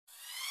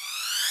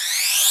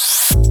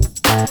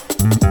Your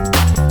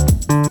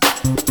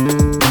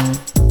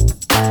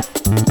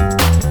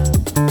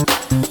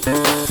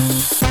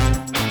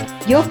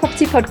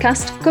Property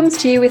Podcast comes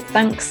to you with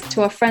thanks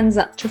to our friends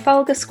at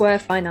Trafalgar Square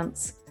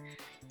Finance,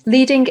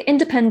 leading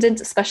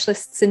independent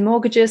specialists in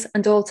mortgages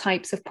and all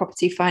types of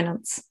property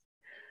finance.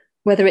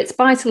 Whether it's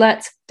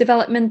buy-to-let,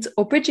 development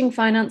or bridging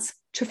finance,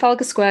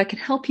 Trafalgar Square can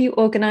help you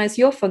organise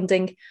your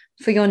funding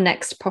for your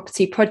next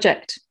property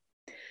project.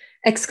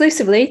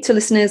 Exclusively to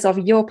listeners of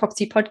Your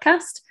Property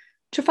Podcast,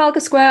 Trafalgar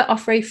Square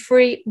offer a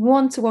free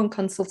one-to-one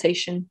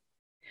consultation.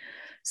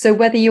 So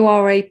whether you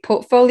are a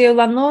portfolio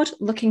landlord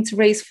looking to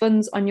raise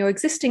funds on your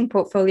existing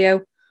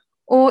portfolio,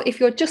 or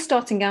if you're just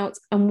starting out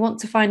and want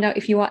to find out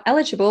if you are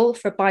eligible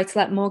for a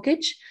buy-to-let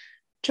mortgage,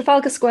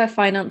 Trafalgar Square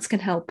Finance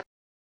can help.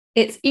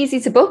 It's easy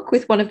to book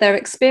with one of their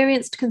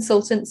experienced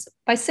consultants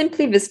by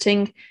simply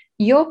visiting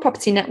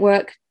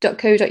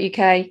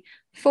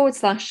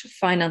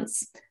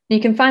yourpropertynetwork.co.uk/finance.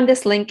 You can find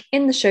this link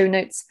in the show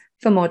notes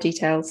for more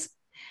details.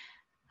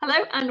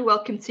 Hello and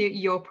welcome to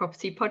Your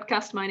Property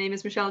Podcast. My name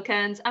is Michelle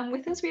Cairns and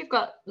with us we've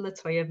got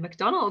Latoya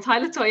McDonald. Hi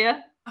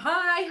Latoya.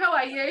 Hi, how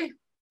are you?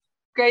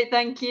 Great,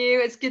 thank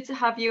you. It's good to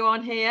have you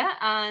on here.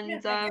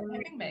 And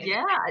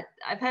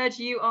I've heard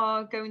you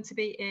are going to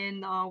be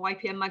in our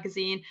YPM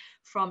magazine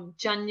from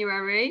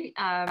January,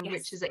 yes,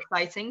 which is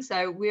exciting.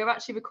 So we are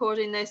actually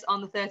recording this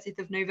on the 30th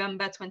of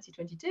November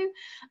 2022.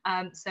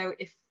 So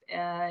if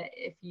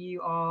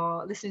you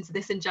are listening to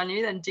this in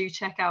January, then do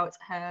check out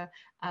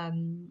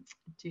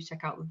Latoya's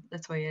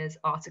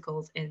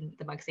articles in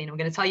the magazine. I'm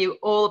going to tell you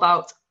all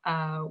about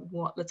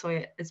what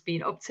Latoya has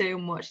been up to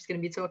and what she's going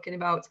to be talking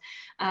about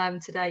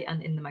today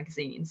and in the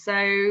magazine.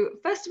 So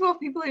first of all,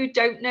 people who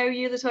don't know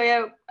you,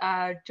 Latoya, do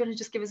you want to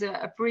just give us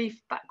a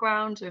brief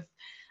background of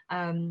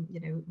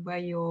where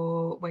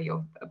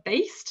you're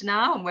based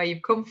now and where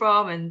you've come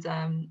from and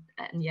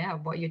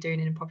what you're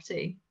doing in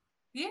property?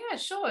 Yeah,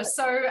 sure.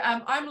 So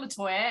I'm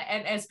Latoya,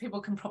 and as people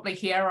can probably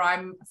hear,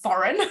 I'm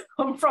foreign.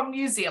 I'm from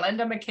New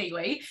Zealand. I'm a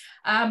Kiwi,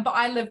 but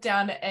I live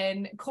down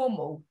in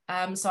Cornwall.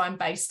 So I'm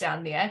based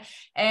down there,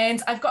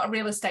 and I've got a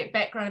real estate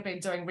background. I've been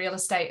doing real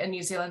estate in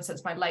New Zealand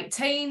since my late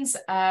teens.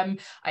 I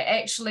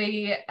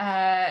actually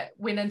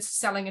went into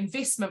selling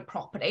investment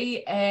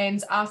property,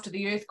 and after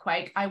the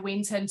earthquake, I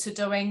went into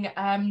doing,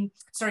 not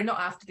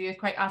after the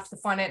earthquake, after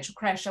the financial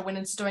crash, I went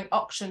into doing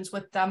auctions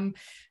with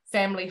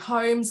family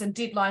homes and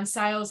deadline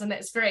sales, and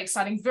that's very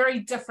exciting,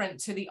 very different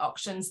to the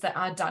auctions that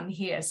are done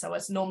here. So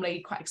it's normally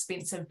quite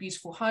expensive,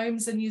 beautiful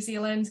homes in New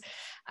Zealand.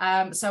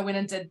 So I went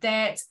and did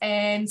that,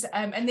 and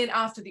then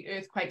after the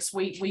earthquakes,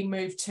 we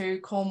moved to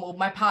Cornwall.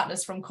 My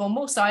partner's from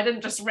Cornwall, so I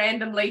didn't just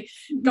randomly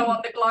go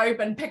on the globe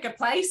and pick a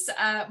place.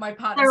 My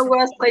partner's there are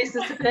worse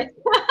places to pick.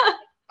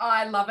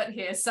 I love it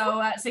here. So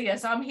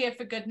I'm here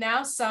for good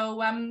now.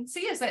 So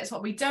yes, that's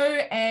what we do.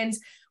 And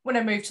when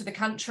I moved to the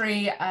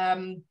country,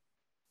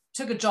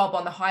 took a job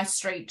on the high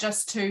street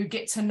just to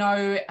get to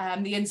know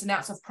the ins and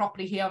outs of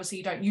property here. Obviously,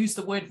 you don't use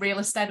the word real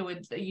estate, or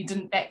you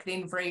didn't back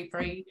then very,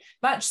 very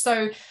much.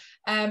 So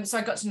I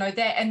got to know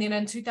that. And then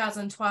in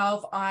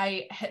 2012,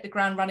 I hit the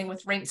ground running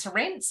with Rent to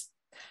Rent.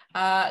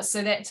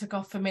 So that took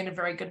off for me in a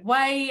very good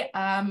way.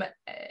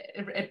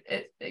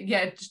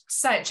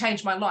 Say it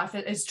changed my life.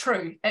 It is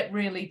true. It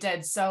really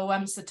did. So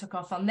took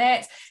off on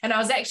that, and I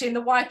was actually in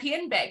the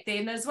YPN back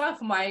then as well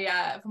for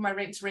my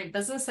Rent to Rent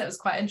business. That was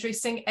quite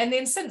interesting. And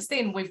then since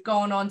then we've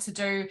gone on to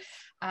do.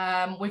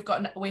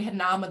 We had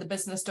an arm of the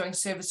business doing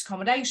service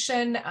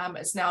accommodation.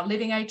 It's now a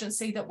letting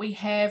agency that we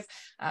have.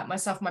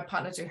 Myself and my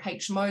partner do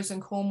HMOs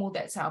in Cornwall.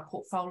 That's our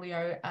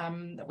portfolio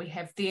that we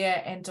have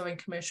there, and doing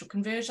commercial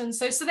conversions.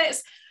 So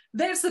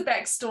that's the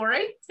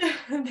backstory.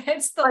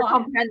 That's the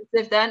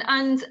comprehensive then,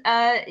 and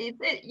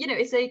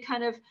it's a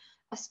kind of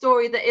a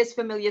story that is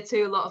familiar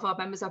to a lot of our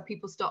members. How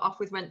people start off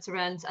with Rent to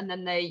Rent, and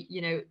then they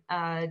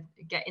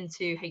get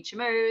into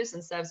HMOs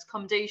and service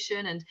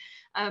accommodation,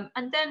 and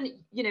then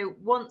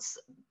once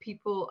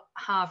people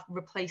have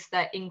replaced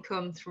their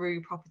income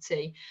through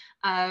property,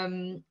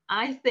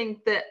 I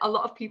think that a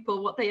lot of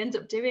people, what they end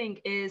up doing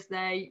is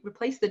they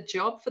replace the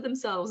job for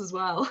themselves as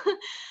well.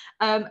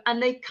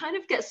 And they kind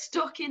of get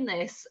stuck in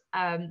this,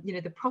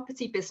 the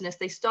property business.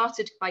 They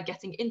started by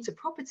getting into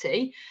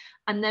property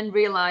and then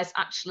realized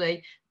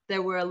actually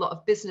there were a lot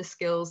of business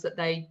skills that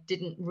they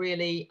didn't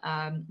really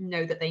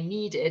know that they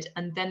needed.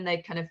 And then they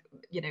kind of,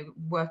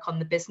 work on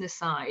the business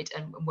side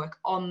and work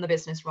on the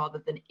business rather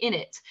than in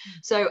it.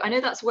 So I know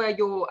that's where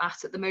you're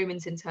at the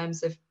moment in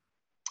terms of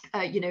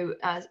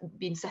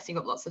been setting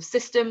up lots of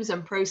systems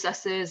and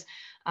processes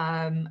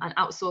and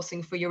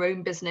outsourcing for your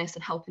own business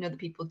and helping other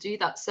people do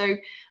that. So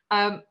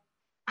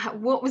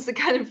what was the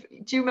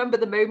do you remember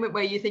the moment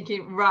where you're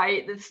thinking,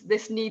 right,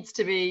 this needs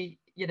to be,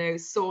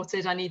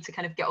 sorted, I need to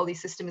kind of get all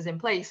these systems in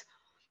place?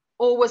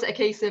 Or was it a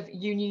case of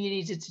you knew you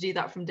needed to do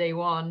that from day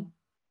one?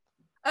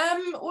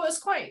 Well, it's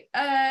quite,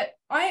 I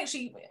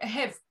actually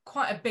have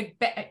quite a big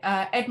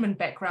admin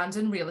background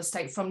in real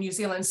estate from New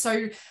Zealand.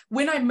 So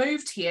when I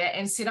moved here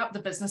and set up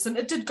the business, and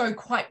it did go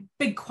quite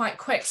big, quite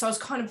quick. So I was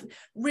kind of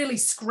really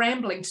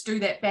scrambling to do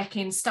that back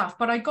end stuff,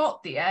 but I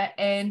got there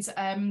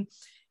and,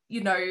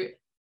 you know,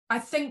 I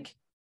think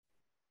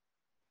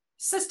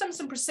systems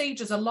and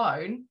procedures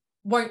alone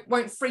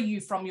won't free you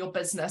from your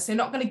business. They're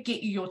not going to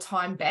get you your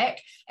time back.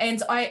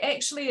 And I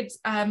actually,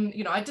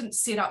 you know, I didn't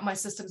set up my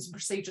systems and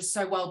procedures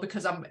so well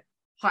because I'm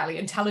highly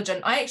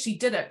intelligent. I actually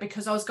did it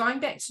because I was going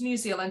back to New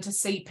Zealand to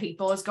see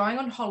people. I was going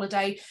on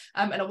holiday,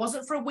 and it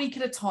wasn't for a week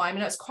at a time,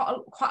 and it's quite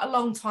a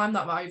long time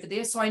that I'm over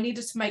there. So I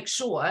needed to make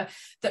sure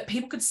that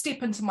people could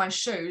step into my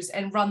shoes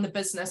and run the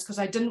business, because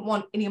I didn't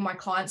want any of my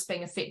clients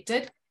being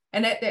affected.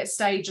 And at that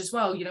stage as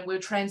well, you know, we were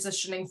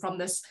transitioning from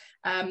this,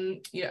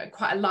 you know,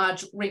 quite a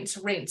large rent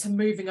to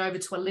moving over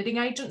to a letting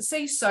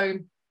agency. So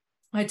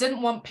I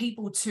didn't want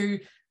people to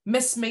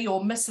miss me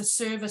or miss a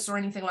service or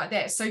anything like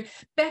that. So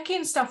back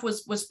end stuff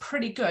was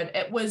pretty good.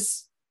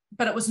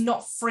 But it was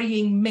not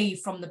freeing me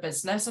from the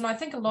business. And I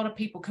think a lot of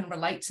people can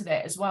relate to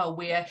that as well,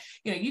 where,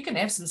 you know, you can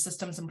have some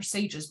systems and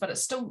procedures, but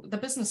it's still, the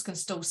business can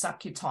still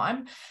suck your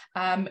time.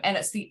 And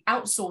it's the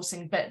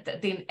outsourcing bit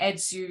that then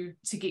adds you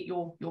to get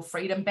your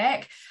freedom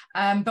back.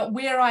 But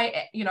where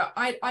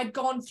I'd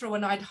gone through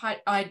and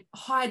I'd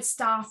hired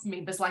staff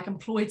members, like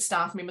employed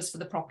staff members for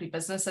the property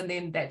business, and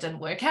then that didn't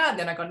work out. And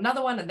then I got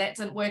another one and that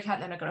didn't work out.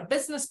 And then I got a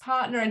business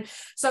partner. And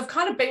so I've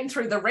kind of been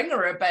through the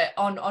ringer a bit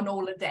on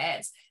all of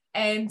that.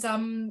 And,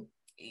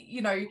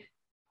 you know,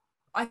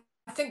 I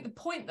think the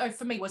point though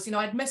for me was, you know,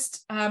 I'd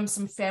missed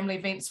some family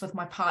events with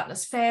my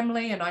partner's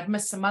family, and I'd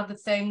missed some other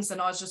things,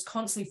 and I was just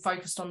constantly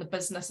focused on the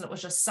business, and it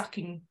was just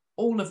sucking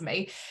all of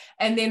me.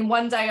 And then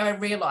one day I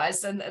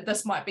realized, and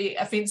this might be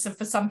offensive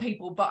for some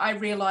people, but I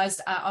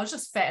realized I was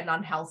just fat and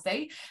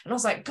unhealthy. And I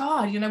was like,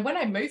 God, you know, when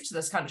I moved to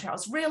this country, I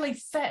was really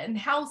fit and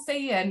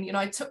healthy. And, you know,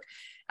 I took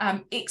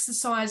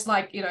exercise,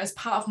 like, you know, as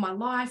part of my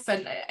life,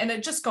 and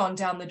it just gone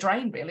down the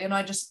drain really. And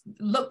I just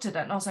looked at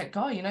it and I was like,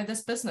 God, you know,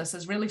 this business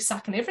is really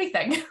sucking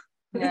everything.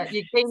 Yeah,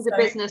 you gained the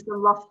business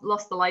and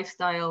lost the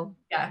lifestyle.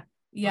 Yeah.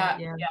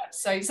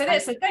 So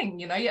that's the thing,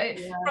 you know,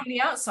 from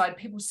the outside,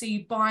 people see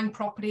you buying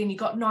property and you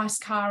got a nice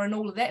car and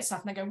all of that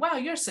stuff, and they go, wow,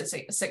 you're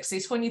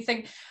successful. And you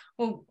think,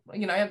 well,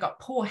 you know, I've got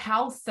poor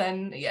health,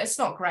 and it's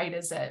not great,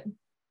 is it?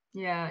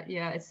 Yeah,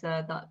 it's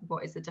that,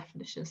 what is the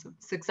definition of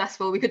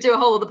successful? We could do a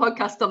whole other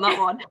podcast on that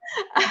one.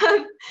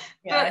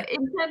 But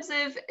in terms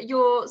of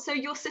your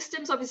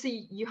systems,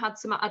 obviously you had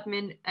some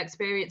admin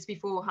experience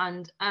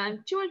beforehand. Do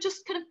you want to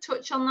just kind of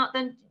touch on that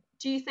then?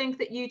 Do you think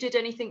that you did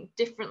anything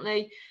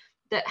differently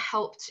that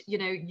helped, you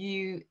know,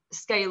 you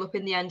scale up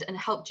in the end and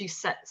helped you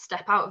step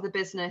out of the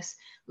business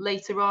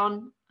later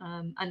on,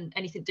 and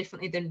anything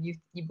differently than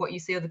what you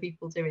see other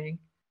people doing?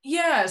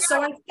 Yeah,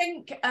 so I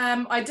think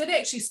I did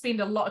actually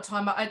spend a lot of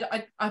time.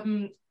 I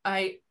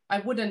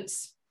wouldn't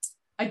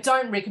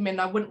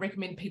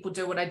recommend people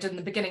do what I did in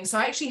the beginning. So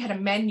I actually had a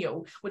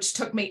manual, which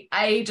took me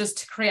ages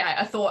to create.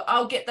 I thought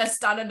I'll get this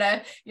done in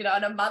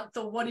a month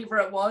or whatever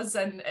it was,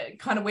 and it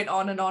kind of went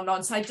on and on and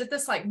on. So I did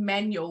this like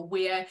manual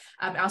where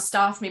our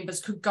staff members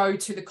could go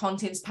to the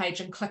contents page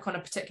and click on a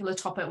particular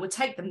topic. It would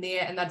take them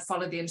there and they'd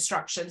follow the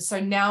instructions. So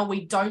now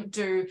we don't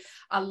do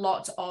a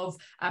lot of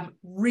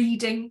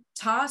reading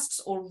tasks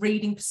or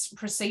reading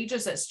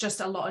procedures. It's just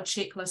a lot of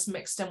checklists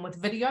mixed in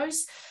with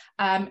videos.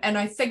 And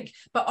I think,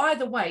 but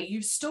either way,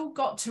 you've still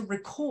got to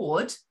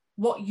record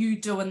what you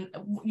do and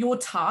your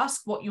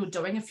task, what you're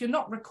doing. If you're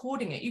not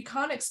recording it, you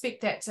can't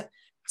expect that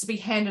to be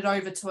handed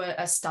over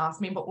to a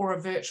staff member or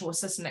a virtual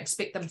assistant,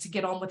 expect them to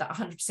get on with it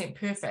 100%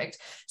 perfect.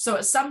 So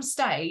at some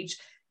stage,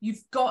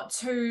 you've got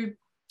to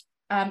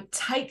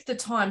take the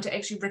time to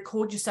actually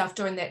record yourself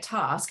doing that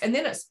task, and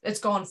then it's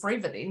gone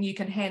forever. Then you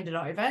can hand it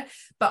over.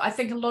 But I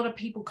think a lot of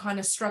people kind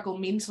of struggle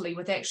mentally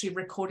with actually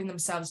recording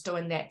themselves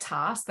doing that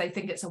task. They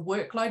think it's a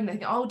workload and they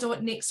think, I'll do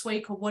it next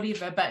week or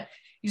whatever, but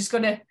you just got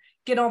to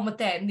get on with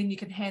that, and then you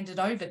can hand it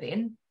over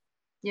then.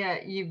 Yeah,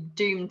 you're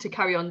doomed to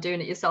carry on doing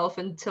it yourself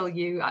until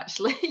you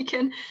actually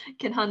can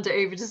hand it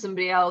over to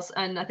somebody else.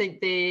 And I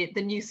think the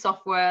new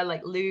software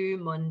like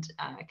Loom and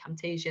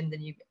Camtasia, and the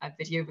new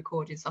video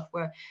recording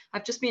software,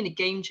 have just been a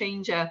game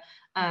changer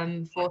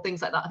for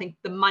things like that. I think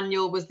the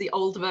manual was the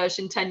old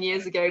version 10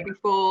 years ago,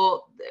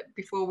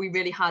 before we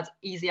really had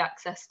easy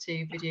access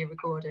to video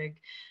recording.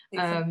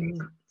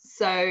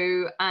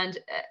 So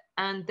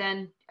and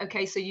then,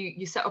 okay, so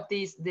you set up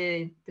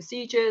the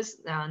procedures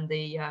and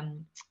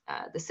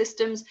the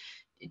systems.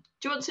 Do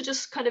you want to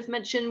just kind of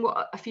mention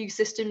what a few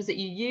systems that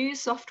you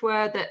use,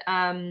 software that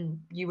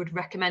you would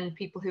recommend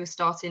people who are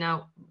starting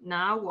out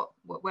now?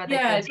 Where they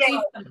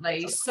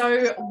definitely.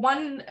 So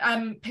one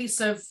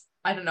piece of,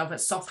 I don't know if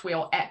it's software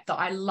or app that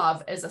I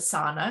love is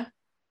Asana.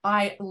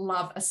 I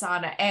love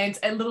Asana, and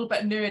a little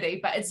bit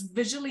nerdy, but it's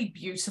visually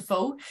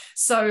beautiful.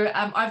 So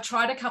I've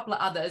tried a couple of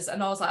others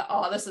and I was like,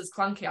 oh, this is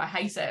clunky, I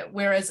hate it.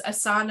 Whereas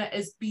Asana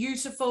is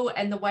beautiful,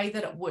 and the way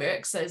that it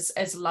works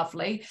is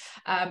lovely.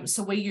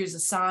 So we use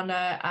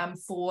Asana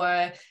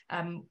for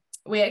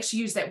we actually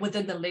use that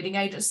within the letting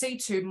agency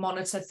to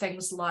monitor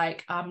things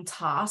like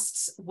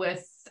tasks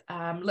with,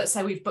 let's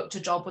say we've booked a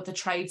job with a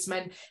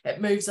tradesman,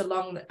 it moves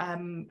along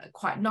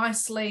quite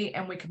nicely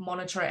and we can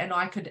monitor it. And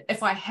I could,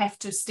 if I have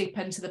to step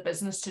into the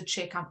business to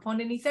check up on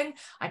anything,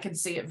 I can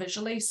see it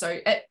visually. So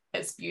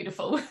it's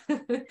beautiful.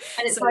 And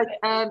it's so, like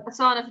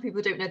Asana, for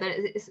people who don't know,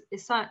 that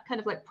it's kind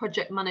of like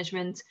project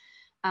management.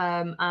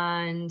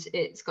 And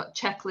it's got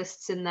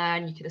checklists in there,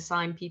 and you can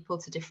assign people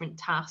to different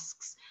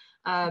tasks.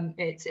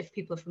 It's, if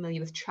people are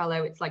familiar with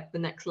Trello, it's like the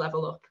next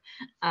level up,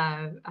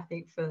 I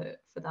think, for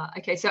that.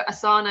 Okay, so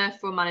Asana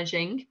for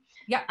managing.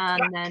 Yeah.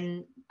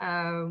 And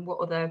then what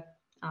other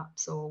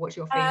apps, or what's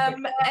your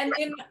favorite? And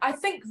then I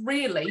think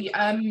really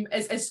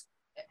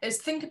is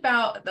think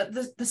about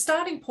the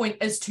starting point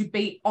is to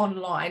be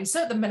online.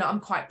 So at the minute,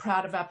 I'm quite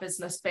proud of our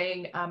business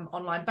being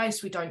online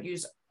based. We don't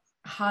use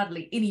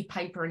hardly any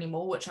paper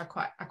anymore, which I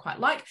quite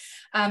like,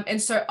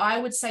 and so I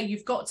would say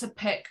you've got to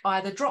pick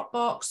either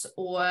Dropbox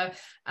or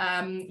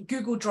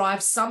Google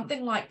Drive,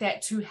 something like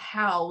that, to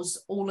house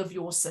all of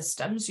your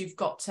systems. You've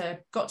got to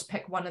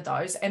pick one of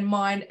those, and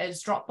mine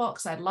is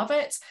Dropbox. I love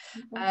it.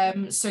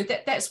 So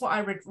that's what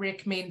I would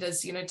recommend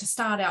is, you know, to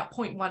start out,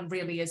 point one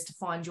really is to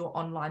find your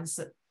online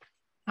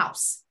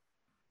house.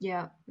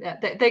 Yeah,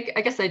 they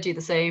I guess they do the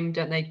same,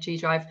 don't they? G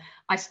Drive.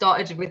 I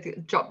started with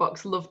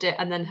Dropbox, loved it,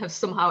 and then have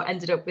somehow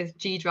ended up with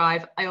G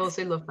Drive. I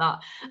also love that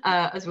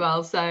as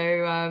well.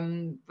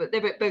 So, but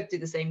they both do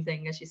the same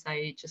thing, as you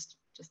say, just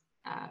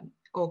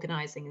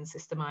organizing and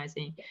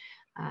systemizing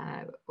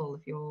all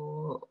of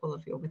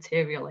your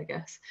material, I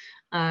guess.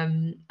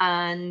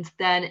 And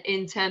then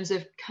in terms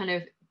of kind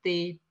of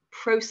the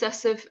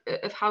process of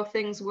how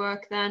things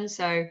work, then,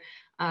 so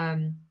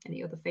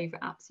any other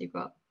favorite apps you've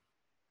got?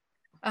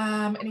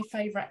 Any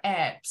favorite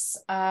apps?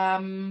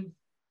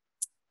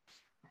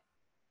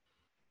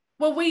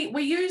 Well,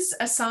 we use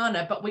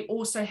Asana, but we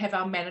also have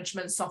our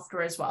management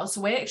software as well. So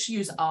we actually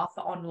use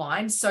Arthur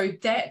Online. So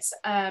that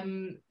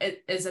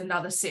it is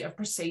another set of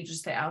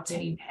procedures that our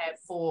team have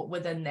for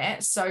within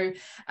that. So,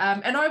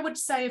 and I would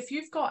say if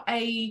you've got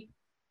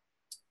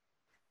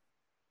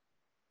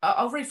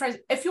I'll rephrase,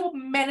 if you're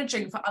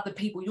managing for other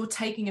people, you're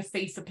taking a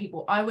fee for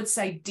people, I would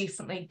say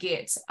definitely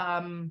get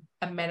a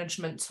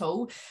management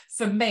tool.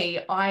 For me,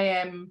 I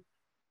am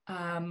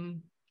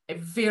a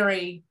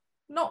very,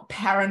 not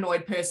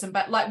paranoid person,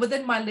 but like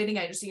within my letting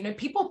agency, you know,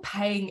 people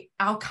paying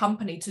our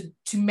company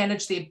to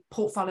manage their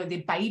portfolio,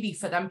 their baby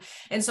for them.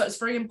 And so it's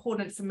very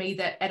important for me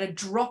that at a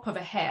drop of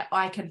a hat,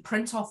 I can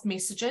print off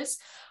messages.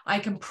 I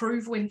can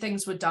prove when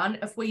things were done.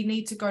 If we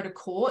need to go to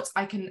court,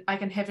 I can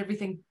have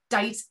everything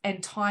date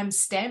and time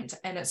stamped,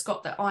 and it's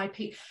got the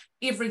IP,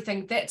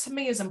 everything. That to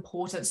me is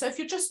important. So if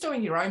you're just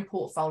doing your own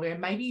portfolio,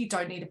 maybe you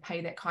don't need to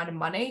pay that kind of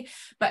money.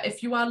 But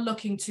if you are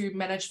looking to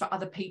manage for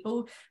other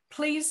people,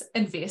 please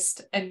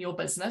invest in your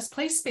business.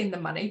 Please spend the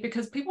money,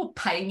 because people are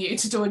paying you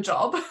to do a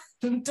job.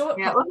 Do it.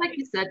 Yeah, well, like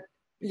you said,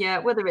 yeah,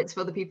 whether it's for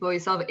other people or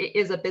yourself, it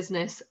is a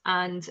business.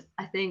 And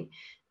I think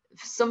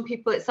for some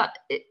people, it's that,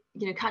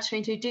 you know,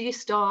 catch-22. Do you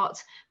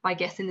start by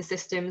getting the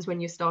systems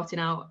when you're starting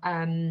out,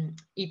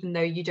 even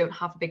though you don't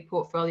have a big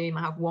portfolio? You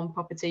might have one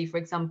property, for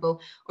example,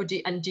 or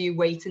do you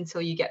wait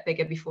until you get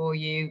bigger before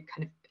you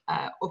kind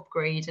of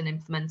upgrade and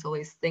implement all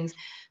these things?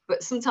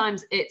 But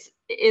sometimes it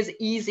is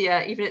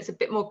easier, even if it's a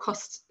bit more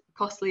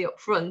costly up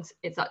front,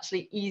 it's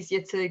actually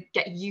easier to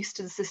get used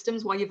to the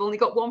systems while you've only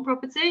got one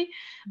property.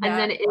 Yeah. And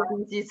then it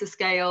is easier to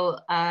scale.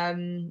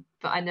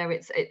 But I know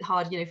it's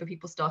hard, you know, for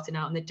people starting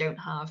out and they don't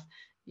have,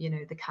 you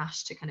know, the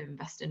cash to kind of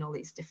invest in all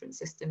these different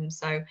systems.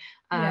 So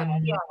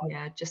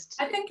just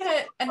I think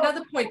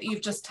another point that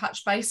you've just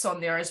touched base on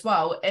there as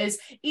well is,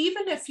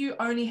 even if you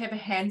only have a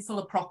handful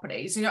of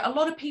properties, you know, a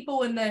lot of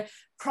people in the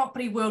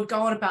property world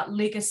go on about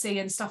legacy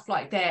and stuff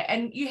like that,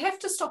 and you have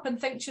to stop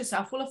and think to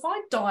yourself, well, if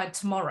I died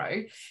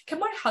tomorrow, can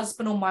my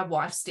husband or my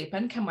wife step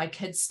in? Can my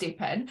kids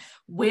step in?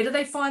 Where do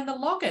they find the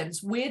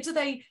logins?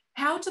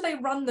 How do they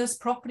run this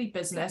property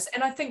business?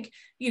 And I think,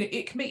 you know,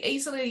 it can be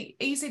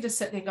easy to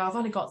sit there and go, I've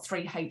only got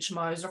 3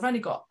 HMOs, or I've only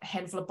got a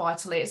handful of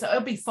buy-to-lets, so it'll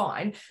be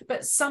fine.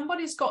 But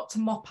somebody's got to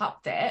mop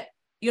up that.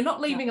 You're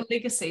not leaving a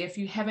legacy if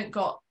you haven't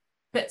got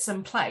bits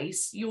in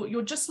place.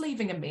 You're just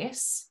leaving a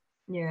mess.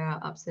 Yeah,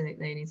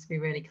 absolutely. It needs to be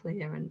really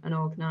clear and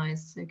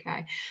organized.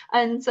 Okay.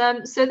 And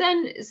so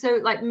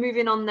like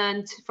moving on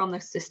then from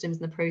the systems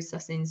and the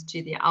processing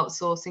to the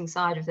outsourcing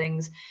side of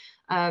things,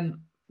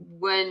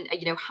 when,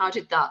 you know, how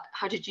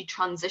did you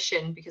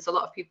transition? Because a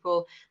lot of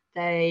people,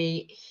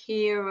 they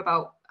hear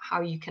about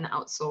how you can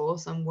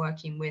outsource and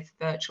working with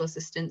virtual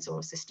assistants or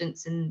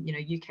assistants in, you know,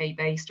 UK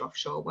based,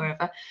 offshore,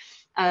 wherever,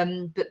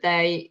 but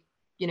they,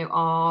 you know,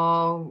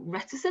 are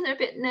reticent, a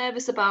bit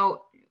nervous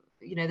about,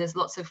 you know, there's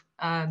lots of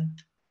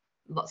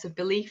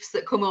beliefs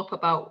that come up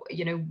about,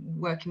 you know,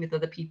 working with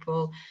other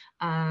people,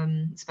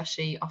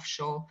 especially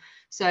offshore.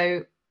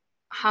 So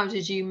how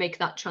did you make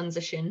that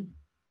transition?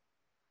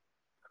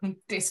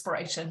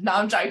 Desperation. No,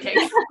 I'm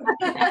joking.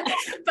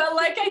 But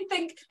like, I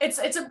think it's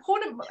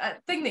important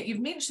thing that you've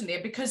mentioned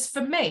there, because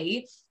for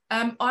me,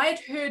 I'd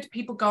heard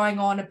people going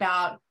on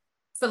about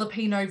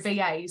Filipino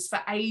VAs for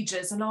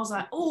ages, and I was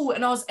like, oh,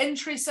 and I was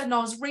interested, and I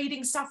was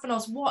reading stuff, and I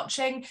was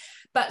watching,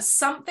 but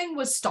something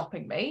was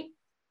stopping me.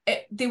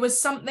 There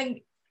was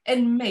something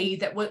in me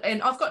that was,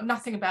 and I've got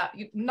nothing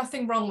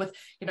wrong with,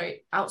 you know,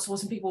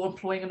 outsourcing people,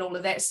 employing and all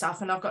of that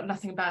stuff, and I've got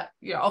nothing about,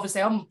 you know,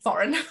 obviously I'm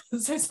foreign,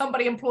 so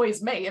somebody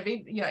employs me, I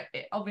mean, you know,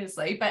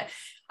 obviously, but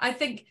I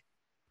think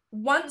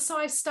once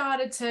I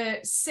started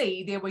to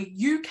see there were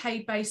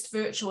UK based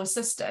virtual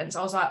assistants,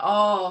 I was like,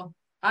 oh,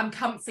 I'm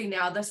comfy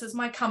now. This is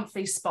my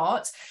comfy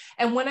spot.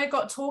 And when I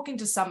got talking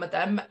to some of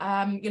them,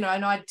 you know,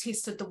 and I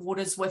tested the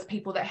waters with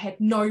people that had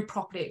no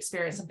property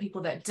experience and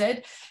people that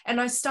did, and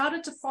I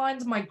started to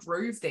find my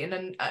groove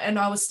then, and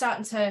I was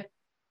starting to,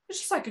 it's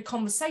just like a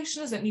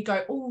conversation, isn't it? And you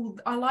go, oh,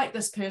 I like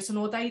this person,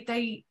 or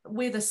they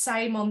we're the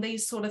same on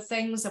these sort of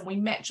things, and we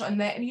match on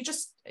that, and you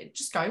just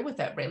go with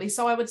it, really.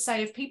 So I would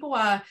say if people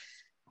are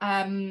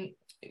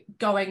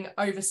going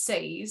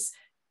overseas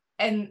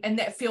and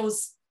that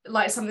feels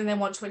like something they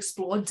want to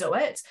explore, do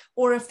it.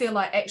 Or if they're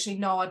like, actually,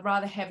 no, I'd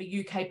rather have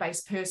a UK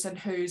based person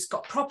who's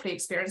got property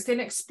experience,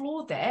 then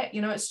explore that.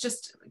 You know, it's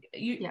just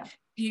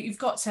you've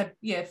got to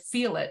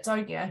feel it,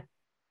 don't you?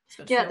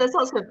 Yeah, there's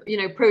lots of, you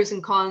know, pros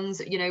and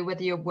cons, you know,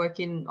 whether you're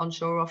working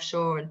onshore or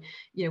offshore, and,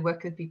 you know,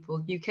 working with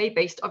people UK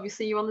based,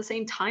 obviously you're on the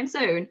same time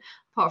zone.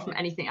 Apart from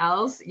anything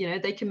else, you know,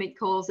 they can make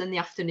calls in the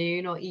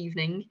afternoon or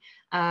evening,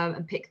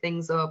 and pick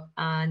things up.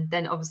 And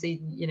then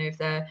obviously, you know,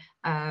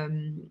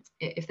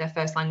 if their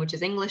first language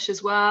is English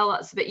as well,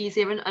 that's a bit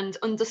easier. And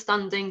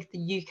understanding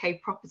the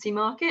UK property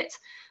market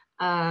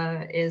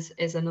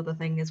is another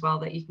thing as well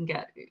that you can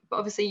get. But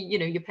obviously, you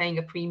know, you're paying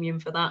a premium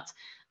for that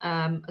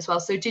as well.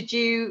 So did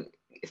you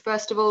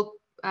first of all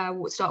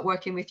start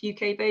working with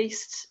UK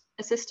based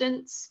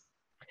assistants?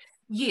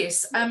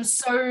 Yes.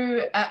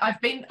 So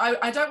I've been,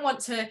 I don't want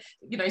to,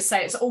 you know,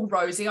 say it's all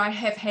rosy. I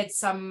have had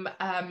some,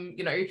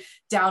 you know,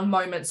 down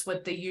moments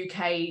with the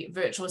UK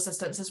virtual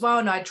assistants as well.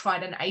 And I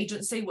tried an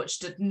agency, which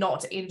did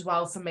not end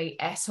well for me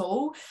at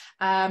all.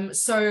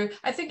 So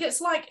I think it's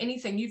like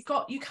anything, you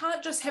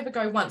can't just have a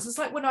go once. It's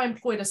like when I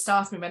employed a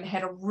staff member and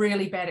had a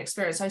really bad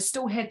experience, I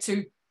still had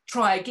to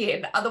try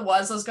again.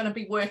 Otherwise I was going to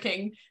be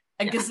working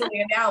a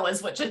gazillion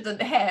hours, which I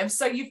didn't have.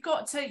 So you've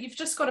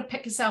just got to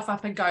pick yourself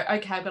up and go,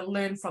 okay, I've got to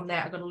learn from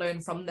that. I've got to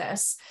learn from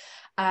this.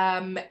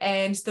 And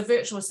the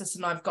virtual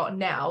assistant I've got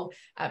now,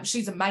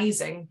 she's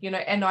amazing, you know,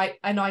 and I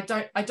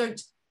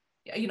don't,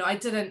 you know, I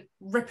didn't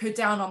rip her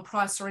down on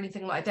price or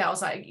anything like that. I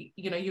was like,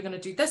 you know, you're going to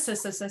do this.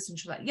 And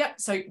she's like, yep.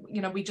 So,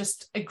 you know, we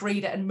just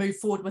agreed it and moved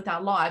forward with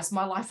our lives.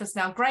 My life is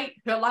now great.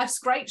 Her life's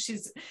great.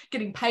 She's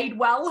getting paid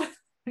well,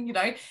 you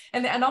know,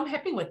 and I'm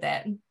happy with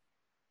that.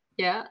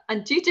 Yeah,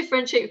 and do you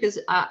differentiate? Because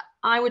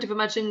I would have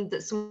imagined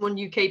that someone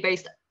UK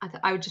based,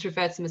 I would just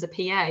refer to them as a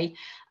PA,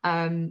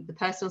 the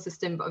personal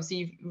assistant, but obviously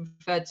you've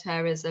referred to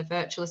her as a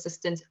virtual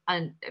assistant,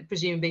 and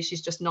presumably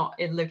she's just not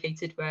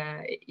located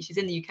where she's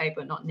in the UK,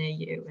 but not near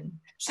you. And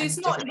she's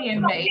not near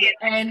me,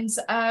 and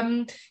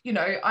you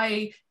know,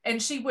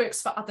 and she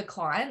works for other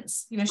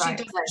clients. You know, she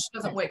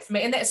doesn't work for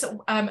me, and that's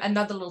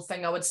another little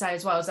thing I would say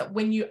as well, is that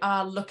when you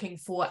are looking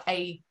for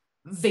a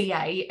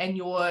VA and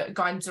you're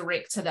going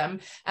direct to them,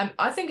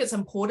 I think it's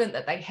important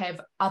that they have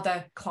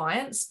other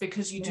clients,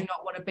 because you do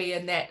not want to be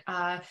in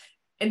that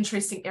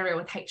interesting area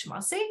with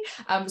HMRC.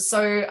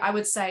 So I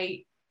would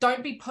say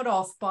don't be put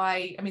off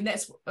by, I mean,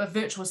 that's a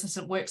virtual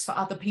assistant works for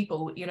other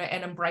people, you know,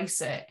 and embrace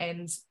it,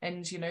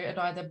 and you know, it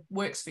either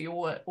works for you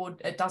or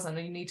it doesn't,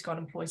 and you need to go and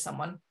employ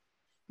someone.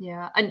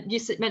 Yeah, and you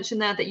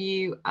mentioned there that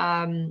you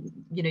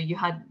you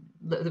know,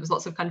 there was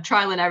lots of kind of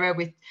trial and error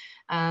with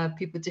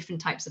people with different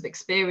types of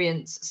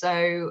experience.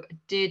 So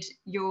did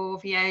your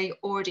VA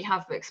already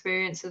have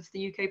experience of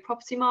the UK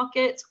property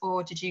market,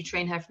 or did you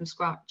train her from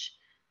scratch?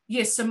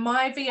 Yes, so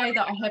my VA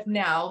that I have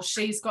now,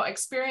 she's got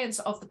experience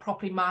of the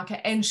property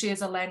market, and she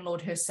is a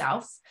landlord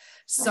herself.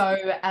 So,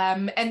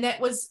 and that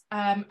was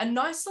a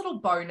nice little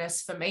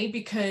bonus for me,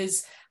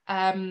 because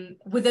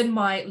within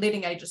my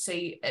letting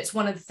agency, it's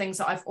one of the things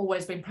that I've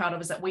always been proud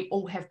of, is that we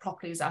all have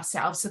properties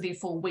ourselves. So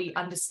therefore we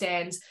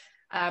understand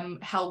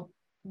how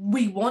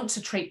we want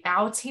to treat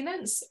our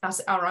tenants,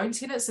 our own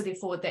tenants. So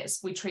therefore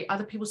we treat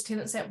other people's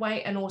tenants that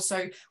way. And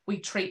also we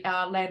treat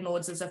our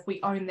landlords as if we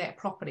own that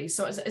property.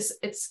 So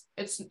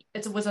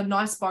it was a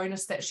nice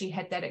bonus that she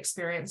had that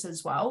experience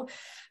as well.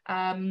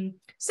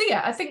 So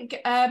yeah, I think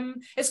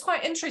it's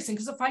quite interesting,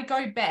 because if I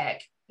go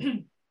back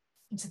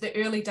to the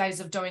early days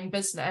of doing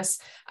business,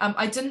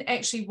 I didn't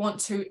actually want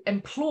to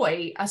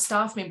employ a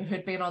staff member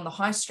who'd been on the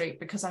high street,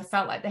 because I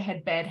felt like they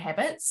had bad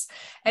habits.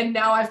 And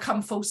now I've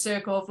come full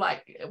circle of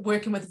like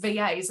working with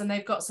VAs, and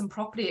they've got some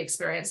property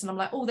experience, and I'm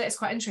like, oh, that's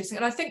quite interesting.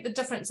 And I think the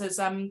difference is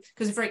because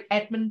they're very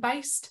admin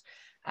based,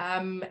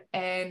 and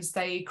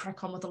they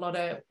crack on with a lot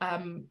of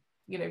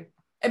you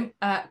know,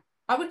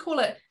 I would call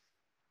it,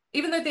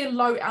 even though they're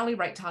low hourly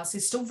rate tasks,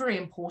 they're still very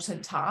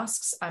important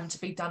tasks to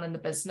be done in the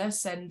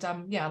business. And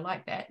yeah, I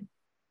like that.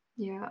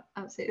 Yeah,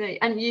 absolutely.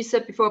 And you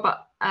said before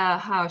about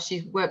how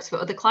she works for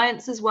other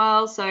clients as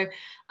well. So,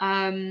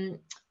 and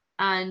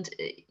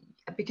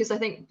because I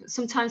think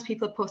sometimes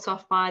people are put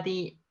off by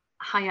the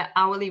higher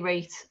hourly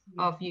rate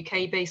of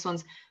UK-based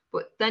ones,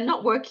 but they're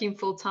not working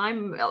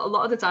full-time. A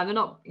lot of the time, they're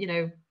not,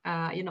 you're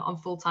not on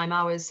full-time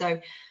hours.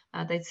 So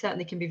they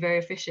certainly can be very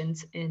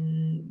efficient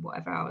in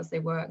whatever hours they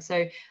work.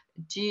 So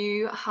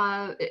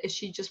is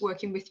she just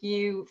working with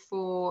you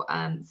for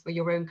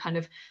your own kind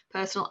of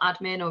personal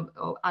admin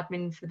or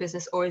admin for the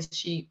business, or is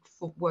she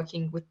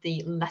working with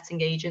the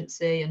letting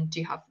agency? And do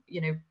you have,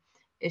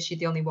 is she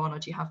the only one, or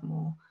do you have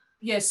more?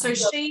 Yeah, so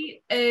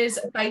she is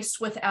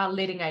based with our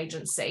letting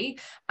agency,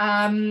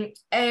 and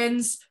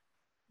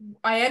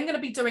I am going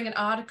to be doing an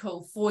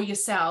article for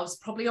yourselves,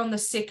 probably on the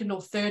second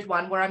or third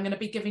one, where I'm going to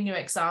be giving you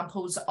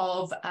examples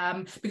of,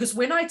 because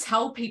when I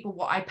tell people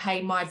what I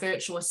pay my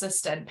virtual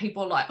assistant,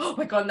 people are like, oh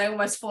my God, and they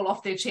almost fall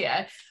off their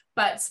chair.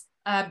 But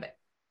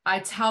I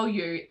tell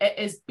you, it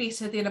is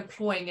better than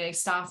employing a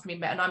staff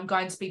member. And I'm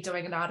going to be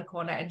doing an article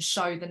on it and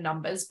show the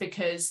numbers,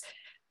 because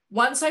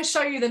once I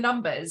show you the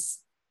numbers,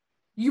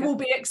 you will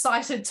be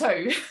excited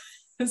too.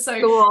 So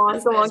go on.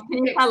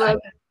 Can you tell us?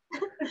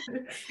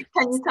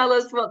 Can you tell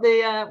us what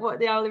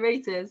the hourly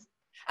rate is?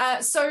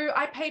 So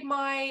I paid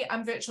my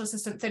virtual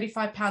assistant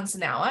 £35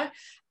 an hour,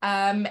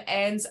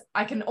 and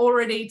I can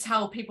already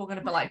tell people are going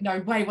to be like, no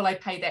way will I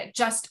pay that.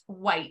 Just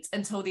wait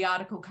until the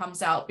article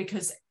comes out,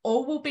 because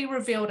all will be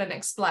revealed and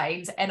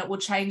explained, and it will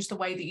change the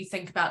way that you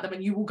think about them,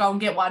 and you will go and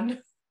get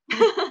one.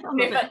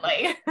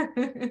 Definitely.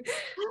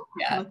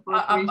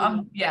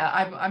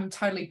 Yeah, I'm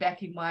totally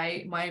backing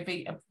my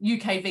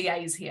UK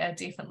VAs here,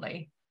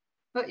 definitely.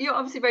 But you're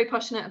obviously very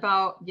passionate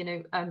about,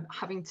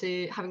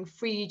 having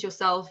freed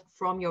yourself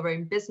from your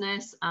own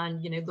business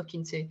and,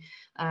 looking to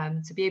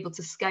be able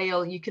to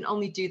scale. You can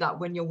only do that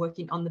when you're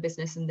working on the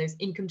business and those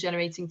income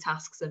generating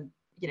tasks and,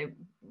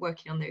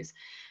 working on those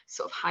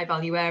sort of high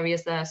value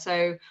areas there.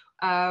 So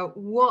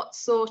what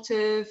sort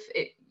of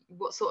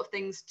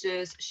things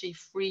does she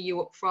free you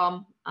up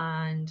from?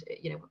 And,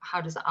 how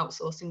does that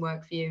outsourcing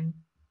work for you?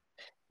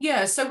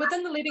 Yeah, so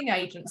within the letting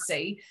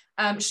agency,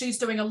 she's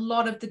doing a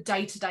lot of the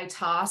day-to-day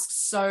tasks.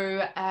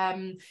 So,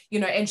 and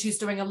she's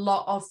doing a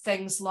lot of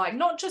things like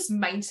not just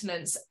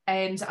maintenance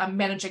and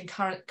managing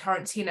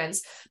current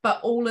tenants, but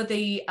all of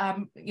the,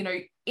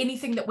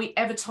 anything that we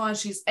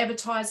advertise, she's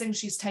advertising,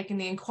 she's taking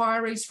the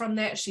inquiries from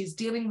that, she's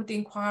dealing with the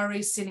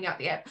inquiries, sending out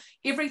the app,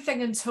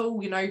 everything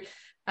until,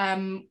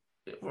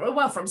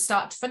 well, from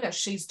start to finish,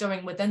 she's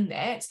doing within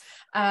that.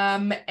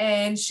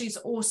 And she's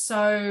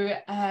also...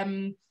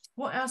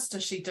 what else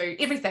does she do?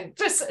 Everything.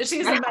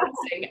 She's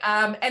amazing.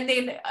 And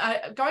then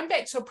going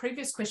back to a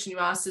previous question you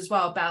asked as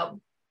well about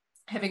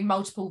having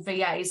multiple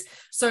VAs.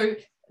 So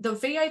the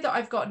VA that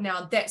I've got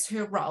now, that's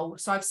her role.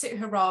 So I've set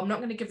her role. I'm not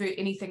going to give her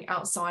anything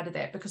outside of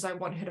that because I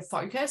want her to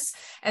focus.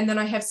 And then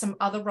I have some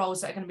other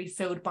roles that are going to be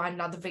filled by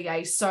another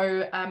VA.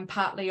 So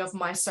partly of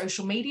my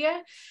social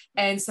media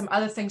and some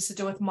other things to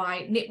do with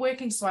my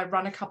networking. So I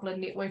run a couple of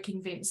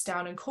networking events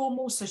down in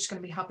Cornwall. So she's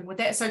going to be helping with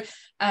that. So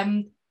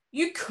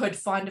you could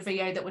find a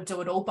VA that would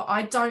do it all, but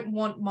I don't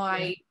want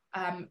my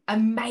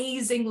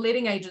amazing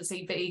letting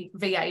agency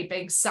VA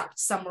being sucked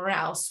somewhere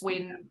else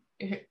when,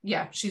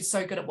 she's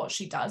so good at what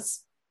she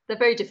does. They're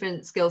very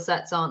different skill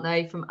sets, aren't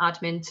they? From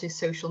admin to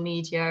social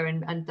media,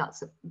 and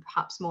that's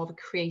perhaps more of a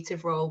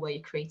creative role where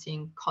you're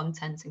creating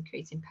content and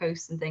creating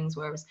posts and things,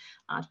 whereas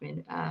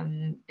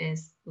admin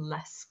is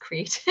less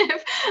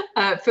creative.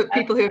 For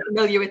people who are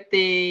familiar with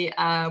the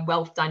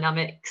wealth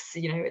dynamics,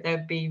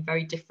 there'd be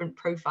very different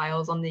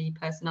profiles on the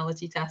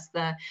personality test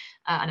there,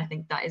 and I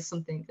think that is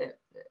something that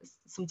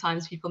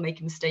sometimes people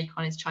make a mistake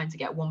on, is trying to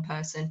get one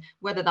person,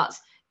 whether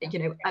that's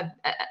an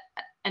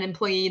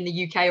employee in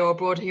the UK or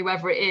abroad,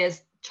 whoever it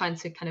is, trying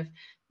to kind of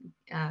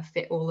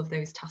fit all of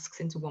those tasks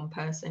into one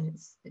person.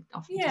 It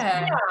often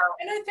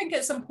and I think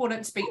it's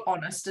important to be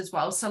honest as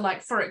well. So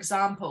like, for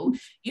example,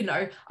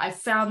 I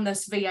found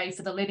this VA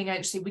for the letting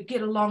agency, we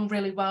get along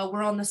really well,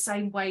 we're on the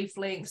same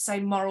wavelength,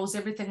 same morals,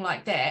 everything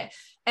like that.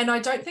 And I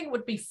don't think it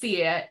would be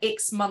fair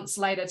X months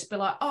later to be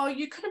like, oh,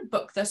 you couldn't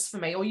book this for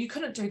me, or you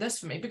couldn't do this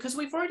for me, because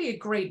we've already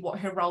agreed what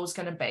her role is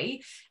going to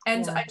be.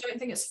 And I don't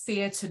think it's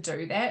fair to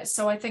do that.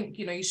 So I think,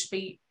 you should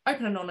be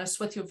open and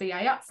honest with your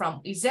VA up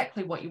front,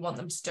 exactly what you want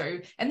them to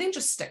do, and then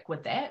just stick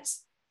with that.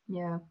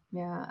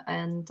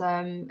 And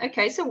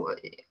okay, so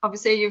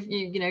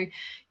obviously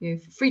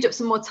you've freed up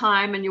some more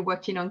time and you're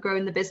working on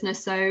growing the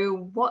business.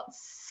 So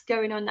what's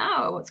going on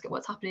now?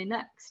 What's happening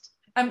next?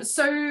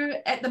 So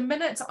at the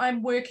minute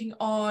I'm working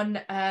on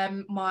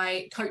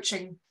my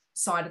coaching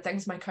side of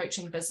things, my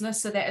coaching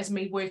business. So that is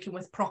me working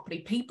with property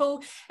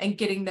people and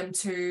getting them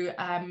to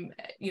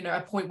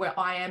a point where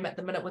I am at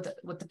the minute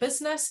with the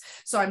business.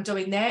 So I'm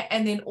doing that.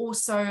 And then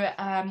also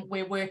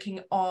we're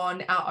working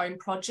on our own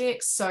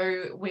projects.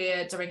 So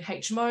we're doing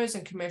HMOs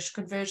and commercial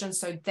conversions.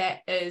 So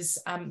that is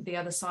the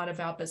other side of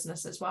our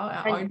business as well.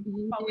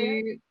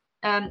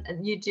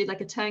 You do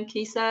like a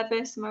turnkey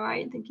service, am I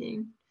right in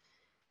thinking?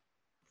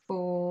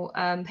 For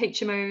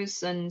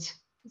HMOs and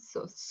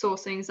sort of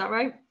sourcing, is that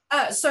right?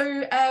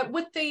 So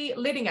with the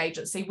letting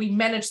agency, we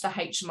manage the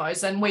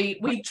HMOs, and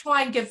we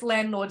try and give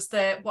landlords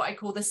what I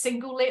call the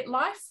single let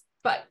life.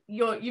 but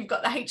you've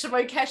got the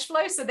HMO cash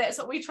flow. So that's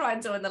what we try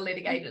and do in the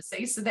letting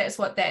agency. So that's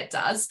what that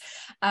does.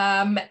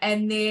 And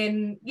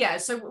then, yeah,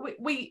 so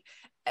we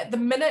at the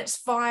minute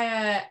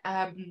via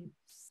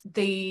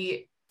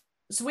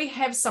so we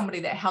have somebody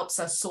that helps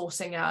us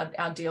sourcing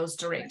our deals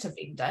direct to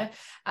vendor,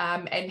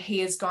 and he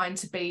is going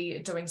to be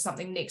doing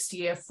something next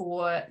year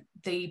for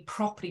the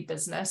property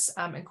business,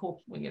 and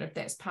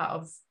that's part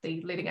of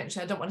the letting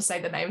agency. I don't want to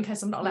say the name in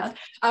case I'm not allowed,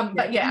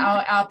 but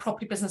yeah, our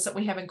property business that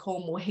we have in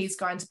Cornwall, he's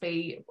going to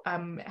be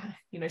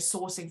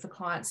sourcing for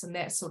clients and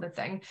that sort of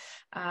thing.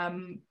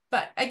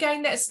 But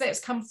again, that's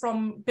come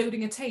from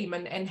building a team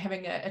and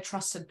having a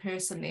trusted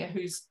person there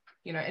who's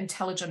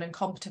intelligent and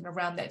competent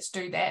around that to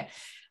do that.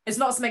 It's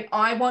not something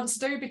I want to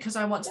do because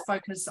I want to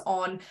focus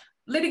on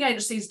letting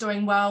agencies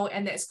doing well,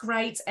 and that's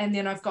great. And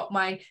then I've got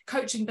my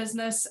coaching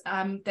business,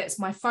 that's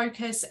my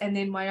focus, and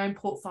then my own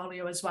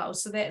portfolio as well.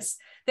 So that's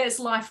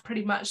life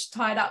pretty much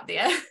tied up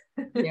there.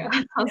 Yeah,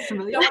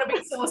 absolutely. I want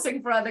to be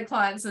sourcing for other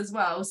clients as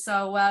well.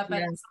 So, but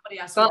somebody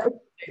else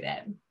will do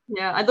that.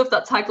 Yeah, I love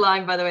that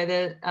tagline, by the way,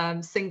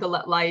 the single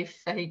at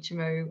life for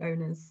HMO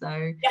owners.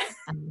 So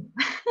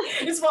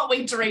it's what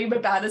we dream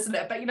about, isn't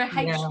it? But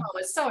HMO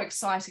is so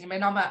exciting. I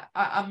mean, I'm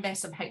a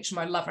massive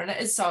HMO lover, and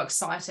it is so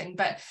exciting.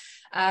 But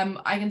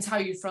I can tell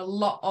you, for a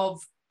lot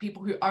of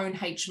people who own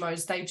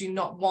HMOs, they do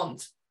not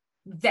want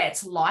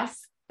that life.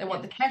 They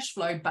want the cash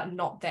flow, but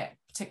not that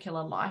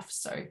particular life.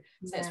 So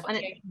that's what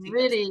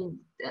really,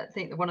 I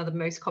think that one of the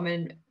most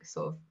common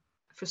sort of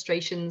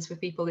frustrations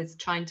with people is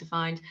trying to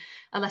find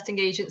a letting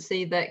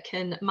agency that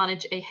can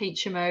manage a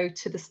HMO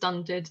to the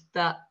standard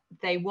that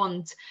they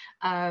want,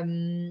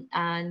 and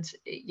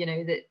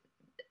that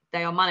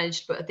they are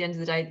managed, but at the end of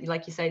the day,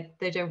 like you say,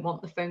 they don't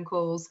want the phone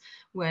calls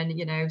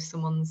when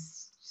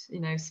someone's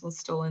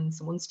stolen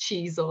someone's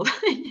cheese, or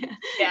the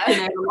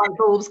light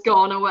bulb's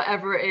gone, or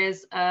whatever it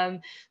is.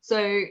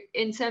 So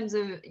in terms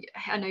of,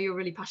 I know you're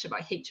really passionate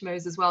about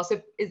HMOs as well, so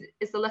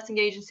is the letting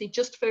agency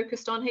just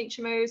focused on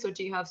HMOs, or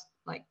do you have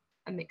like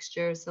a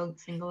mixture of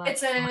single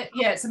lets?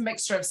 It's a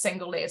mixture of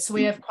single lets. So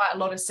we have quite a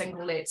lot of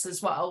single lets as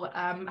well.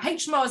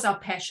 HMO is our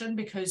passion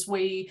because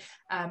we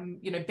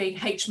being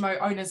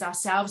HMO owners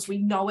ourselves, we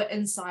know it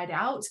inside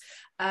out,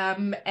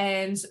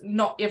 and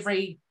not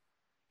every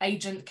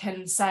agent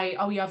can say,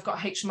 oh yeah, I've got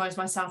HMOs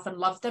myself and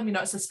love them.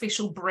 It's a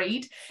special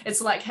breed.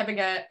 It's like having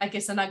an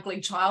ugly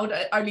child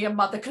only a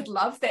mother could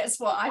love. That's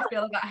what I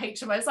feel about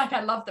HMOs. Like, I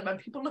love them, and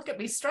people look at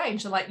me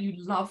strange. They're like, you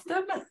love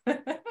them?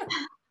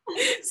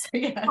 So,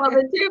 yeah. Well,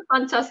 they do a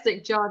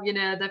fantastic job.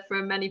 That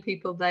for many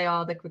people, they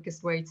are the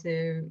quickest way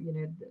to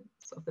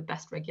sort of the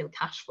best regular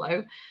cash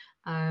flow,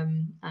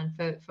 and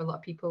for a lot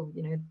of people,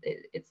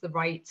 it's the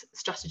right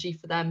strategy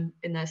for them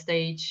in their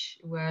stage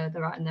where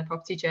they're at in their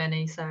property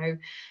journey. So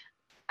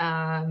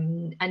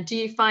and do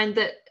you find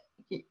that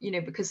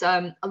because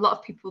a lot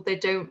of people, they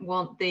don't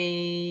want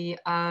they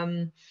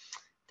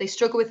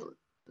struggle with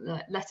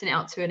letting it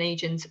out to an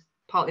agent,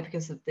 partly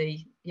because of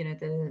the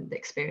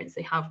experience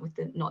they have with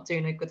not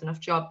doing a good enough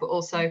job, but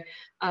also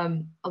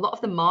a lot of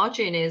the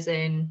margin is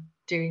in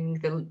doing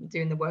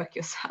the work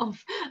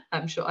yourself.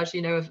 I'm sure, as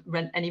you know, of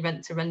rent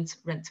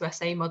to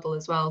SA model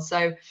as well.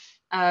 So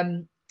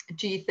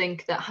do you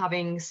think that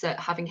having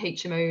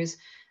HMOs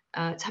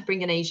to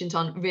bring an agent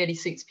on really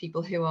suits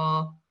people who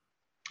are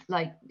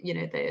like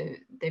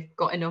they've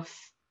got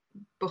enough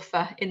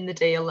buffer in the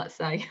deal, let's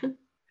say?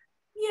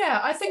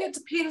 Yeah, I think it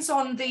depends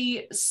on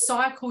the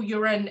cycle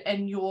you're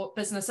in your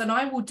business. And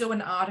I will do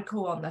an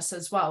article on this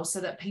as well,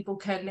 so that people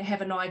can have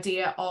an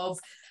idea of,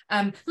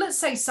 let's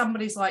say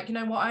somebody's like,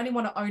 I only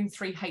want to own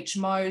 3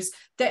 HMOs.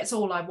 That's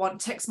all I want.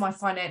 Ticks my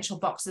financial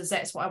boxes.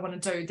 That's what I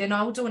want to do. Then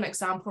I will do an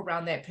example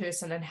around that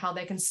person and how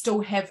they can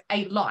still have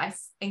a life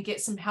and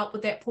get some help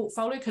with that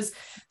portfolio. Because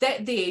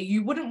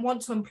you wouldn't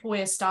want to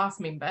employ a staff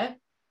member,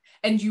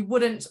 and you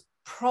wouldn't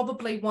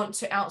probably want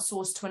to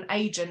outsource to an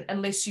agent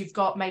unless you've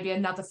got maybe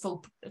another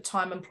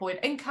full-time employed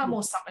income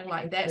or something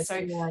like that. So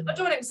I'll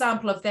do an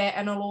example of that,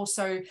 and I'll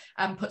also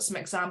put some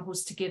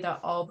examples together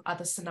of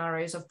other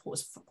scenarios of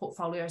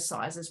portfolio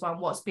size as well.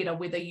 What's better,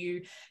 whether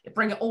you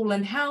bring it all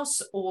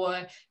in-house,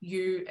 or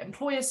you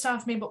employ a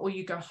staff member, or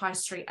you go high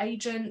street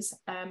agents.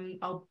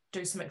 I'll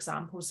do some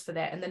examples for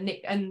that,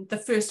 and the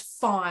first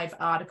 5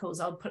 articles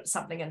I'll put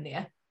something in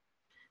there.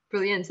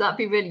 Brilliant. So that'd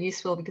be really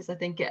useful, because I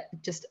think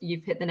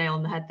you've hit the nail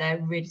on the head there.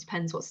 It really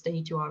depends what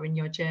stage you are in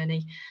your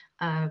journey,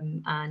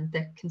 and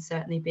there can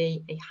certainly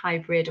be a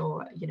hybrid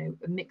or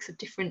a mix of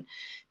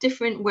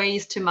different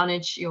ways to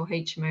manage your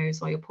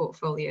HMOs or your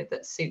portfolio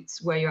that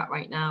suits where you're at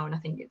right now. And I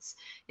think it's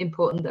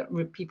important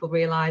that people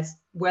realize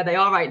where they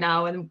are right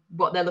now and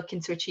what they're looking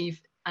to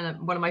achieve.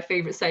 And one of my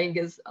favorite saying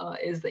is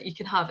that you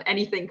can have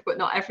anything but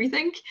not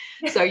everything.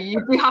 So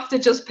you have to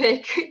just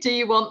pick, do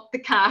you want the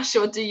cash,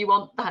 or do you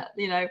want that,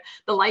 the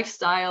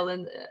lifestyle?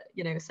 And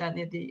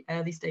certainly at the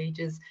early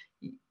stages,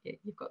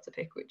 you've got to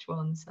pick which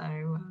one.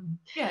 So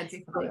yeah,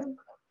 definitely.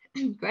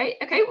 Great.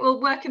 Okay, well,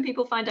 where can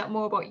people find out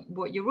more about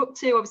what you're up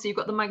to? Obviously, you've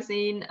got the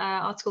magazine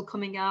article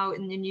coming out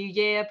in the new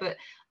year, but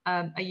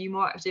are you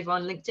more active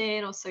on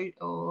LinkedIn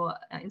or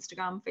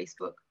Instagram,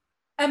 Facebook?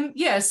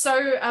 Yeah,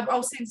 so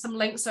I'll send some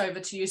links over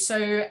to you.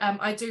 So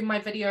I do my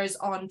videos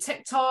on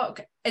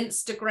TikTok,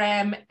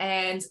 Instagram,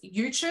 and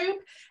YouTube.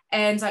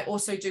 And I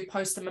also do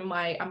post them in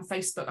my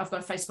Facebook. I've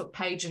got a Facebook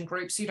page and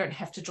group, so you don't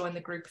have to join the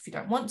group if you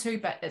don't want to,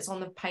 but it's on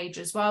the page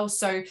as well.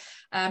 So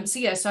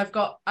so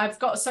I've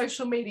got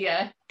social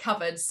media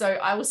covered. So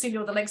I will send you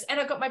all the links, and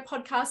I've got my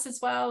podcast as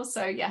well.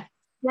 So yeah.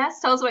 Yes,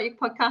 tell us about your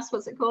podcast.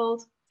 What's it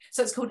called?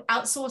 So it's called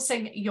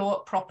Outsourcing Your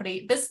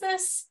Property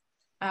Business.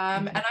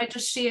 And I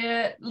just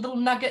share little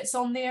nuggets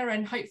on there,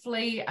 and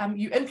hopefully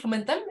you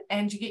implement them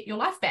and you get your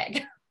life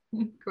back.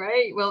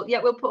 Great. Well,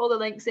 yeah, we'll put all the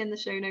links in the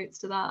show notes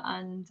to that,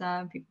 and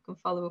people can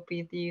follow up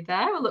with you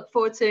there. We'll look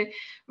forward to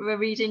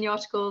reading your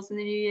articles in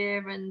the new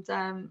year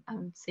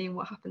and seeing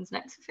what happens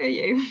next for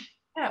you.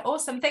 Yeah,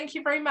 awesome. Thank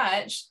you very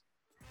much.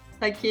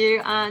 Thank you,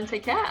 and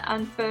take care.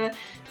 And for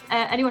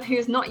anyone who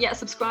is not yet a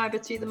subscriber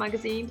to the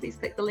magazine, please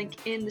click the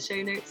link in the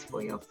show notes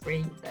for your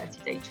free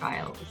 30-day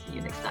trial. We'll see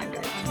you next time,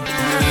 guys.